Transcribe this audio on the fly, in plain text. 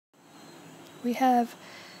We have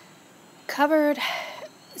covered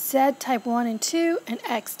Z type 1 and 2 and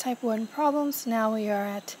X type 1 problems. Now we are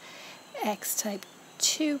at X type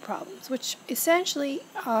 2 problems, which essentially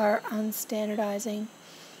are unstandardizing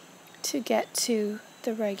to get to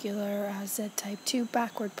the regular Z type 2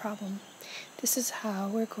 backward problem. This is how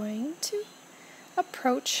we're going to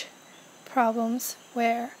approach problems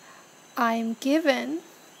where I'm given,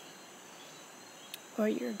 or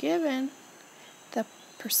you're given, the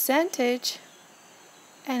percentage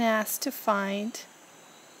and asked to find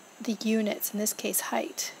the units, in this case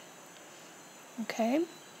height. Okay,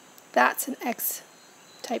 that's an X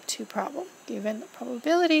type 2 problem. Given the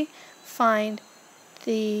probability, find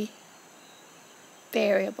the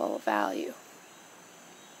variable value.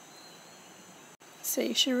 So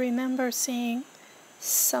you should remember seeing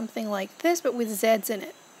something like this, but with Z's in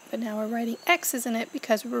it. But now we're writing X's in it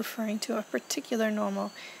because we're referring to a particular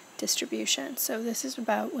normal distribution. So this is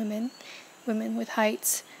about women with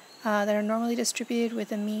heights that are normally distributed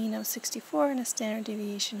with a mean of 64 and a standard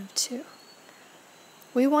deviation of 2.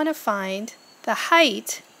 We want to find the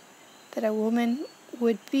height that a woman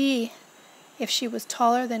would be if she was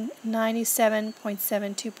taller than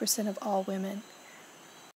 97.72% of all women.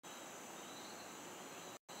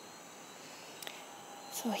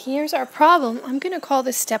 So here's our problem. I'm going to call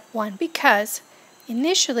this step 1 because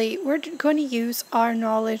initially we're going to use our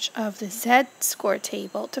knowledge of the Z-score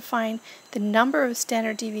table to find the number of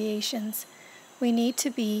standard deviations we need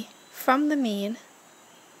to be from the mean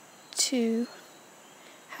to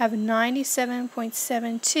have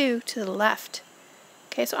 97.72 to the left.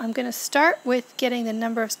 Okay, so I'm going to start with getting the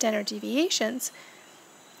number of standard deviations.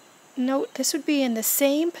 Note this would be in the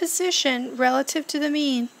same position relative to the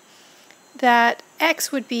mean that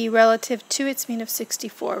X would be relative to its mean of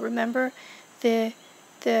 64. Remember how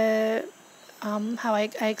I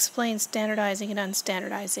explained standardizing and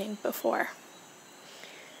unstandardizing before.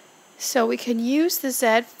 So we can use the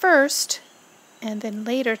Z first and then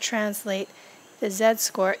later translate the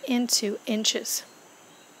Z-score into inches.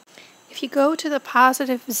 If you go to the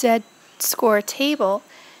positive Z-score table,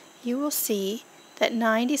 you will see that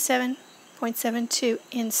 97.72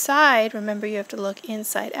 inside, remember you have to look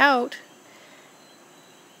inside out,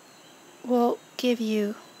 will give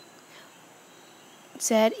you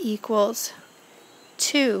Z equals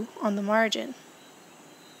 2 on the margin.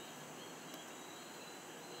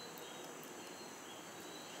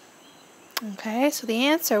 Okay, so the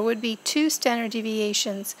answer would be 2 standard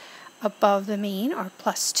deviations above the mean, or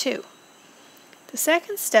plus 2. The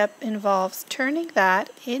second step involves turning that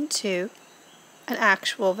into an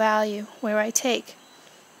actual value, where I take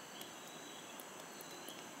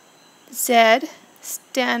Z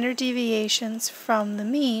standard deviations from the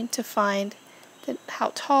mean to find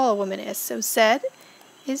how tall a woman is. So Z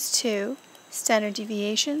is 2, standard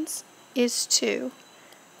deviations is 2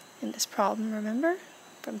 in this problem, remember,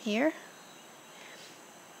 from here,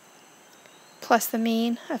 plus the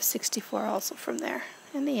mean of 64 also from there.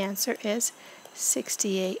 And the answer is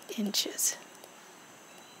 68 inches.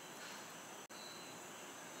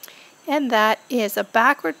 And that is a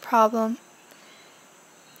backward problem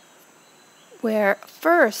where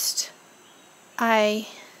first I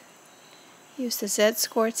use the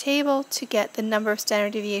Z-score table to get the number of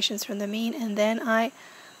standard deviations from the mean, and then I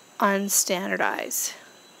unstandardize.